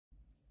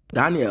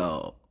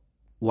Daniel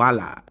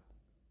Wala,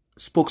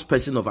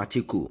 spokesperson of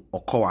Atiku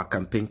Okowa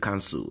Campaign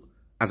Council,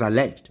 has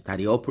alleged that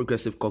the All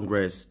Progressive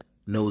Congress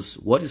knows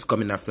what is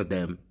coming after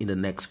them in the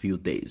next few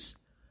days.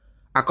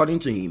 According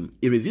to him,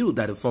 he revealed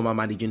that the former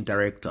managing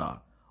director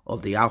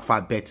of the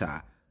Alpha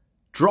Beta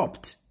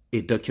dropped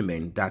a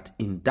document that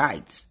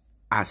indicts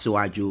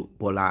Asiwaju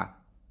Bola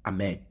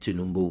Ahmed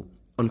Tinubu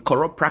on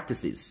corrupt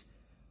practices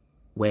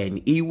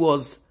when he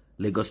was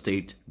Lagos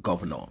State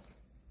governor.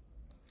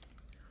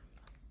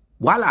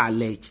 Wala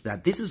alleged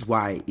that this is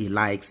why the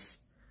likes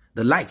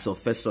of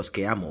Festus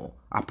Keyamo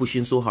are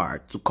pushing so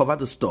hard to cover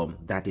the storm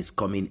that is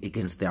coming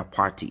against their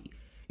party.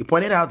 He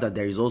pointed out that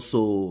there is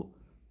also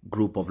a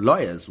group of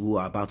lawyers who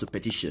are about to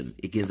petition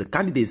against the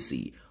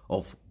candidacy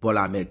of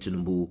Bola Ahmed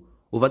Tinubu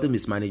over the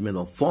mismanagement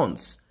of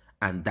funds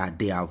and that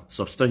they have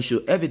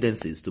substantial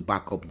evidences to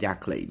back up their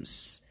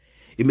claims.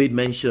 He made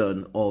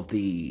mention of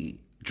the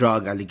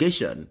drug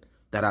allegation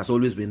that has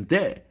always been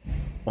there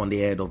on the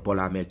head of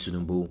Bola Ahmed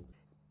Tinubu.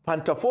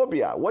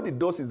 Pantophobia, what it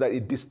does is that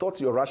it distorts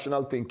your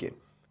rational thinking.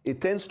 It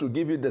tends to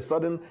give you the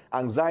sudden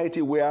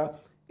anxiety where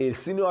a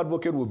senior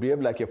advocate will behave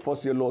like a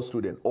first-year law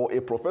student, or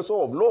a professor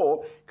of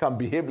law can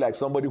behave like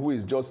somebody who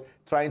is just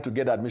trying to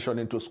get admission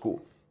into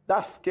school.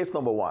 That's case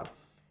number one.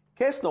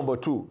 Case number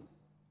two,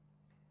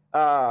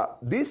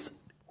 this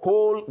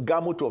whole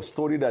gamut of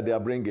story that they are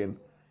bringing,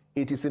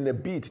 it is in a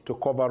bid to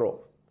cover up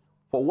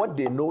for what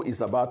they know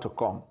is about to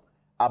come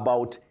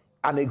about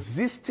an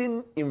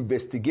existing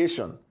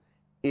investigation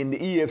in the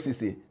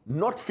EFCC,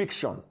 not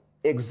fiction,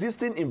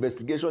 existing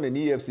investigation in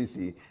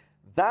EFCC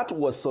that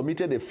was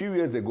submitted a few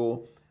years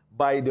ago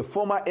by the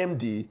former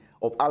MD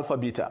of Alpha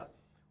Beta,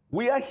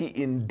 where he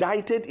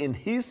indicted in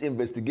his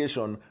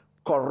investigation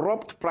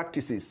corrupt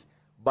practices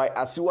by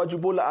Asiwaju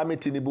Bola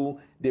Ahmed Tinubu,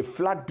 the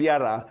flag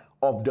bearer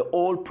of the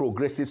All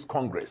Progressives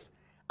Congress.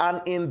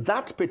 And in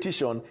that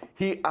petition,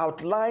 he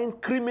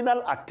outlined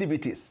criminal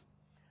activities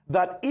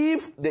that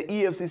if the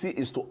EFCC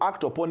is to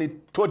act upon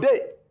it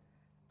today,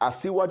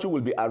 Asiwaju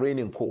will be arraigned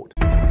in court.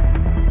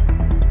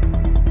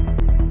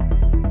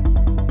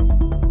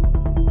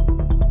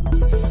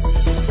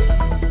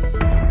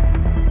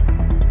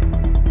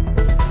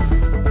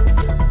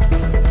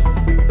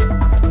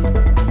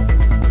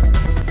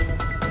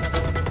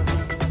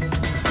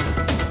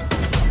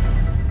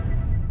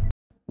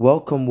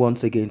 Welcome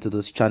once again to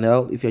this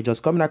channel. If you're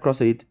just coming across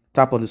it,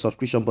 tap on the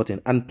subscription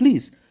button and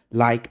please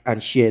like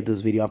and share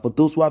this video. And for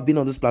those who have been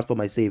on this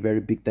platform, I say a very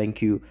big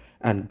thank you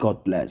and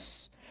God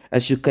bless.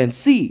 As you can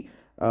see,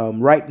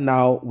 right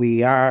now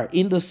we are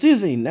in the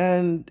season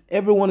and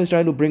everyone is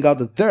trying to bring out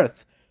the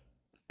dearth.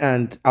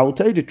 And I will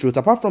tell you the truth,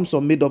 apart from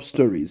some made-up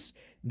stories,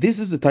 this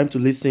is the time to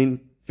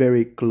listen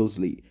very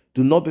closely.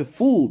 Do not be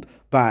fooled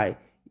by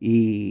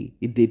he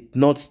did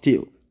not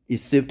steal, he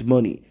saved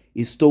money,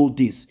 he stole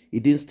this, he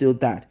didn't steal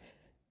that.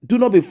 Do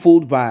not be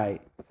fooled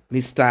by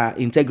Mr.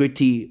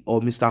 Integrity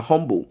or Mr.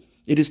 Humble.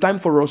 It is time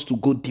for us to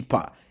go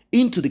deeper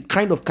into the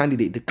kind of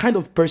candidate, the kind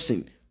of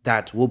person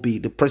that will be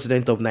the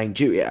president of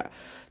Nigeria.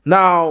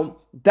 Now,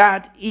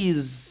 that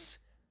is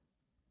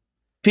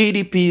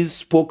PDP's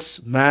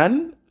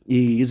spokesman.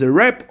 He is a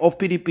rep of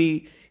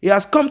PDP. He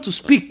has come to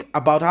speak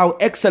about how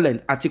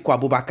excellent Atiku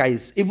Abubakar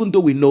is, even though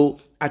we know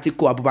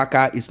Atiku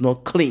Abubakar is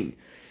not clean.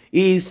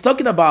 He is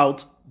talking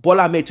about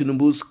Bola Ahmed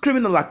Tinubu's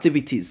criminal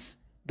activities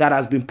that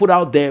has been put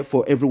out there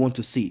for everyone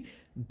to see.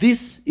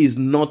 This is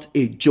not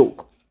a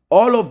joke.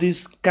 All of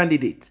these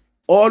candidates,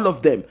 all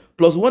of them,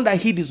 plus one that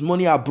hid his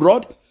money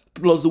abroad,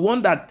 plus the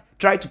one that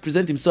tried to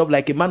present himself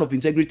like a man of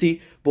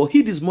integrity, but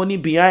hid his money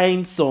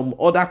behind some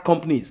other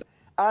companies.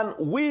 And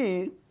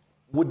we,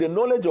 with the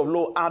knowledge of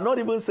law, are not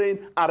even saying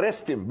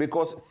arrest him,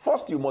 because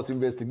first you must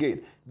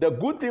investigate. The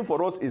good thing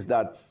for us is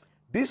that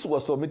this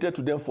was submitted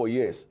to them for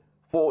years.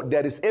 For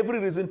there is every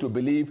reason to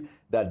believe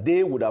that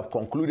they would have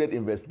concluded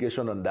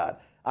investigation on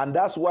that. And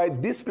that's why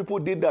these people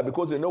did that,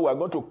 because they know we're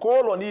going to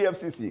call on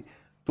EFCC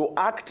to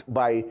act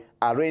by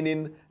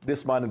arraigning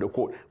this man in the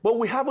court. But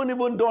we haven't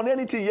even done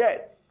anything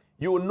yet.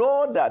 You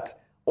know that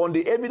on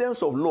the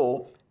evidence of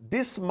law,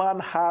 this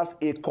man has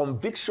a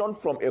conviction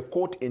from a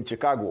court in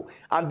Chicago.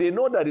 And they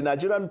know that the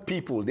Nigerian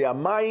people, their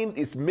mind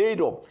is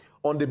made up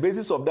on the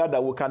basis of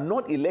that we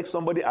cannot elect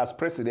somebody as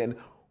president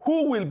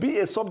who will be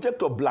a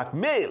subject of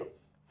blackmail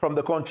from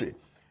the country.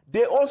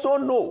 They also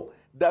know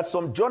that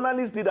some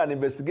journalists did an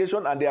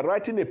investigation and they are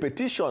writing a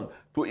petition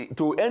to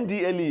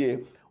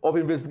NDLEA of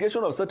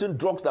investigation of certain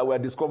drugs that were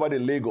discovered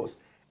in Lagos.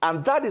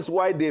 And that is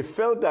why they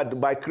felt that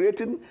by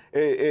creating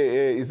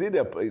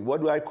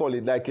what do I call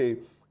it? Like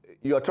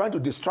you are trying to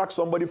distract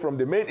somebody from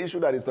the main issue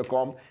that is to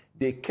come.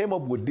 They came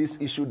up with this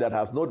issue that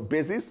has no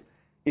basis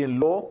in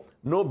law,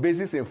 no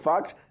basis in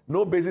fact,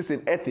 no basis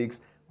in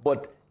ethics,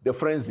 but the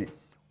frenzy.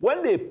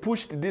 When they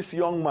pushed this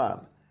young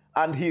man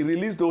and he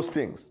released those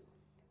things,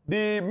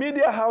 the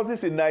media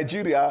houses in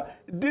Nigeria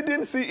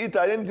didn't see it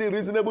as anything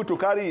reasonable to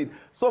carry it.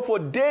 So for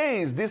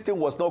days, this thing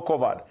was not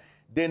covered.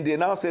 Then they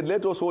now said,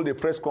 let us hold a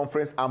press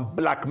conference and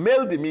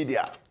blackmail the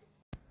media.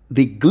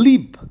 The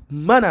glib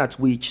manner at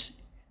which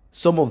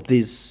some of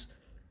these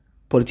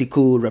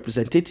political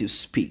representatives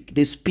speak.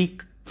 They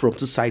speak from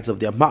two sides of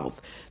their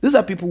mouth. These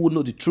are people who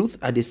know the truth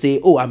and they say,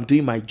 oh, I'm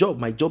doing my job.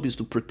 My job is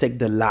to protect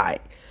the lie.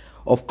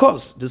 Of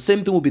course, the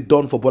same thing will be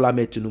done for Bola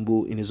Ahmed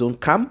Tinubu in his own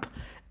camp.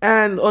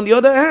 And on the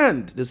other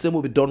hand, the same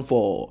will be done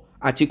for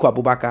Atiku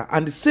Abubakar,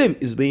 and the same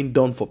is being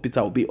done for Peter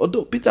Obi.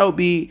 Although Peter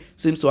Obi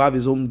seems to have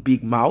his own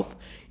big mouth,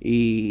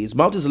 his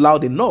mouth is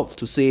loud enough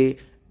to say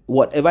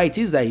whatever it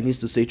is that he needs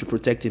to say to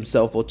protect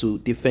himself or to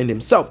defend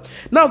himself.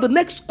 Now, the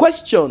next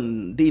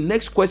question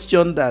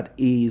that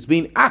is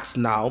being asked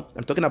now,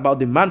 I'm talking about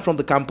the man from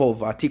the camp of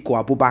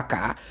Atiku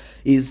Abubakar,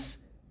 is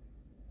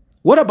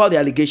what about the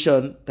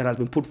allegation that has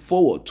been put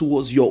forward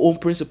towards your own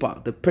principal,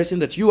 the person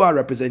that you are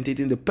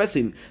representing, the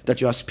person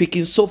that you are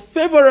speaking so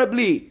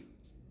favorably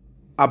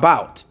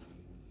about?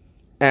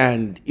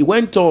 And he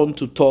went on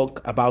to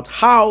talk about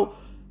how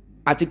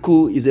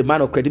Atiku is a man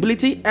of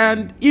credibility,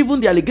 and even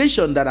the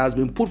allegation that has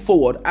been put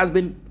forward has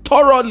been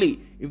thoroughly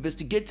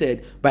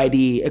investigated by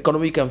the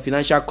Economic and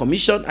Financial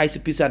Commission,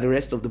 ICPC, and the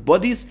rest of the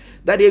bodies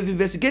that they have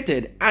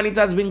investigated, and it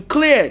has been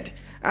cleared.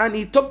 And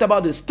he talked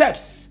about the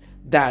steps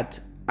that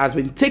has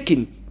been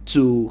taken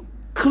to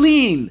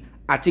clean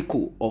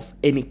Atiku of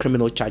any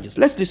criminal charges.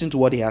 Let's listen to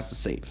what he has to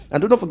say.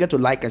 And do not forget to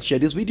like and share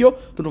this video.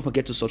 Do not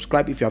forget to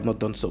subscribe if you have not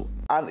done so.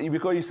 And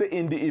because you say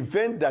in the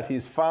event that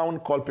he's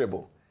found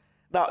culpable.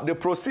 Now, the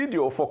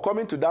procedure for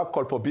coming to that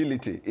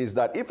culpability is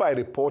that if I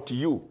report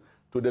you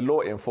to the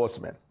law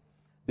enforcement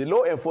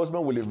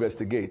will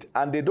investigate,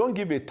 and they don't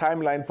give a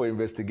timeline for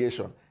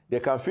investigation. They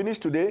can finish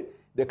today,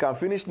 they can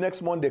finish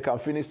next month, they can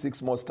finish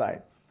 6 months'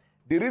 time.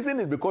 The reason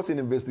is because in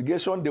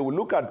investigation, they will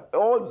look at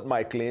all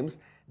my claims.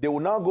 They will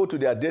now go to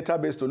their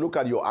database to look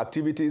at your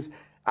activities.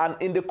 And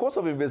in the course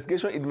of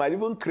investigation, it might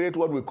even create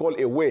what we call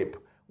a web,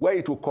 where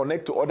it will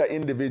connect to other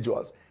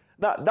individuals.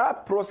 Now,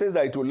 that process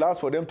that it will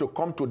last for them to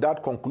come to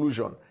that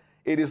conclusion,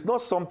 it is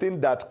not something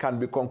that can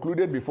be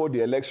concluded before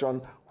the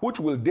election, which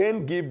will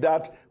then give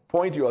that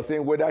point you are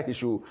saying whether he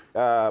should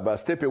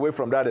step away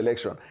from that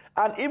election.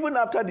 And even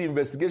after the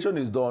investigation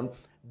is done,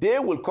 they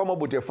will come up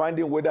with a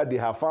finding whether they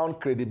have found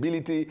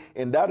credibility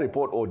in that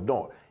report or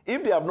not.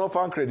 If they have not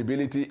found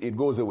credibility, it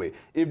goes away.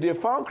 If they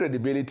found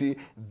credibility,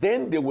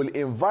 then they will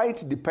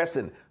invite the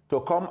person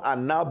to come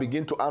and now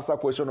begin to answer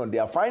questions on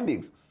their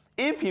findings.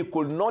 If he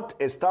could not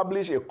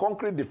establish a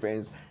concrete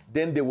defense,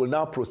 then they will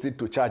now proceed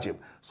to charge him.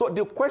 So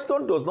the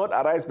question does not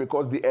arise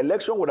because the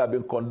election would have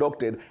been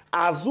conducted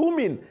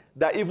assuming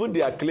that even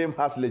their claim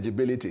has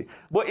legibility.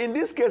 But in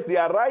this case, they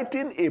are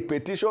writing a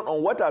petition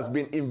on what has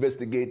been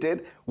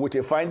investigated with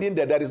a finding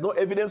that there is no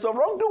evidence of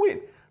wrongdoing.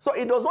 So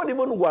it does not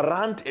even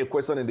warrant a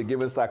question in the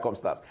given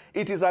circumstance.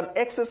 It is an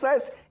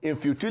exercise in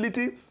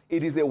futility.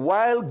 It is a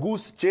wild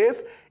goose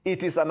chase.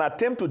 It is an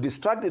attempt to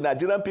distract the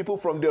Nigerian people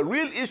from the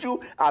real issue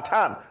at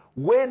hand.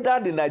 Whether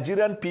the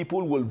Nigerian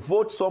people will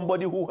vote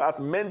somebody who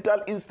has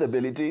mental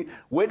instability,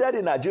 whether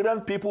the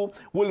Nigerian people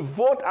will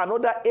vote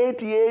another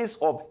 8 years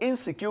of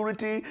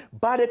insecurity,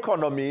 bad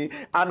economy,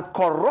 and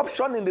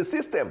corruption in the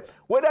system,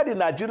 whether the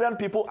Nigerian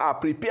people are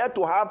prepared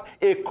to have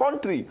a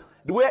country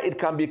where it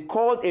can be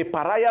called a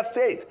pariah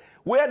state,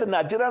 where the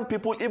Nigerian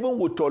people even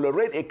would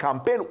tolerate a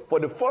campaign for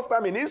the first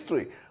time in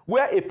history,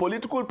 where a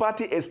political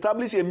party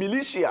established a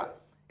militia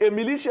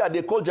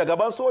they call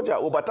Jagaban soldier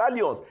or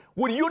battalions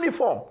with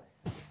uniform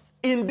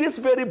in this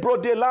very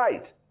broad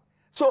daylight.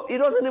 So it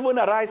doesn't even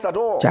arise at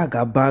all.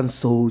 Jagaban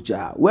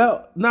soldier.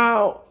 Well,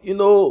 now,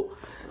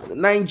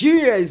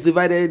 Nigeria is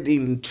divided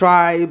in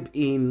tribe,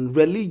 in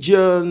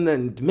religion,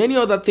 and many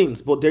other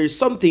things. But there is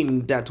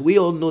something that we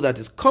all know that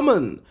is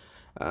common.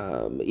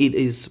 It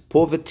is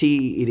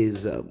poverty, it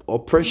is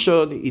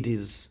oppression, it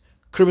is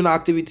criminal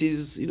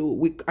activities.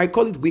 I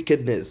call it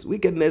wickedness.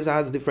 Wickedness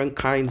has different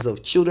kinds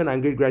of children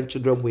and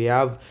great-grandchildren. We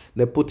have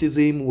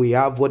nepotism, we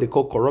have what they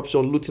call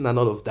corruption, looting, and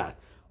all of that.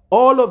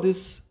 All of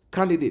these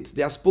candidates,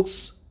 their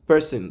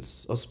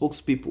spokespersons or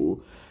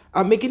spokespeople,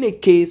 are making a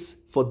case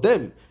for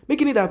them,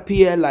 making it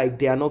appear like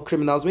they are not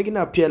criminals, making it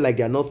appear like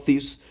they are not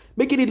thieves,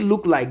 making it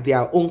look like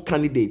their own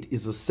candidate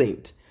is a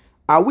saint.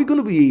 Are we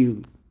going to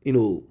be,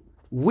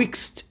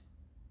 whisked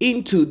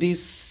into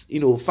this,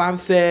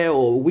 fanfare,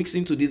 or whisked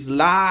into these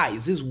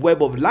lies, this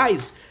web of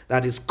lies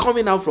that is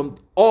coming out from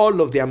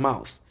all of their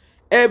mouth?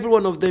 Every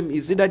one of them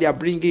is either they are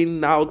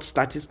bringing out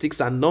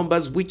statistics and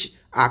numbers which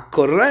are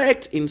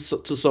correct to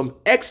some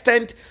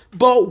extent,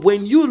 but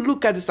when you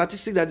look at the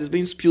statistic that is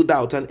being spewed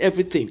out and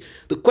everything,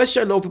 the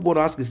question a lot of people want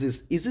to ask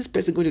is this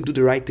person going to do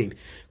the right thing?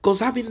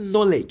 Because having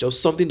knowledge of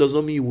something does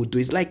not mean you would do.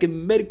 It's like a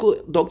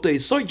medical doctor, a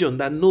surgeon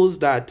that knows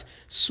that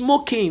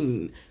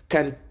smoking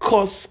can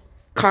cause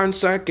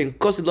cancer, can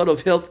cause a lot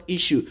of health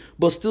issue,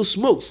 but still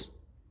smokes.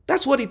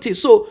 That's what it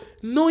is. So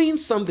knowing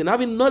something,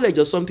 having knowledge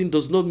of something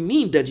does not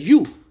mean that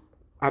you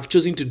have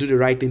chosen to do the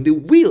right thing. The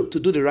will to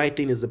do the right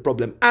thing is the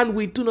problem. And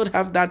we do not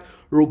have that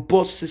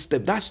robust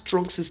system, that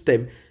strong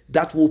system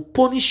that will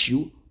punish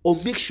you or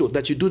make sure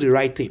that you do the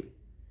right thing.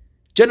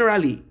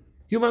 Generally,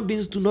 human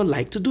beings do not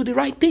like to do the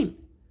right thing.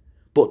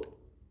 But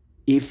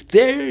if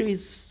there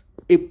is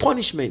a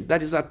punishment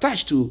that is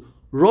attached to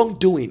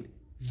wrongdoing,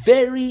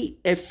 very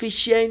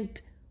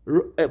efficient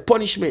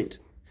punishment,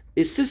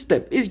 a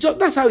system. It's just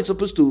that's how it's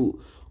supposed to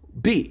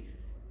be,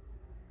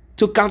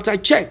 to counter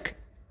check,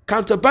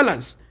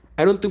 counterbalance.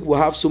 I don't think we'll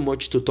have so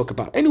much to talk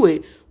about. Anyway,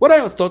 what are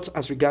your thoughts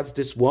as regards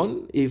this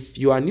one? If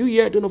you are new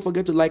here, don't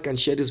forget to like and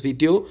share this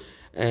video,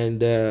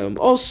 and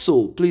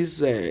also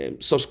please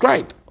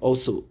subscribe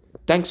also.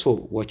 Thanks for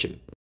watching.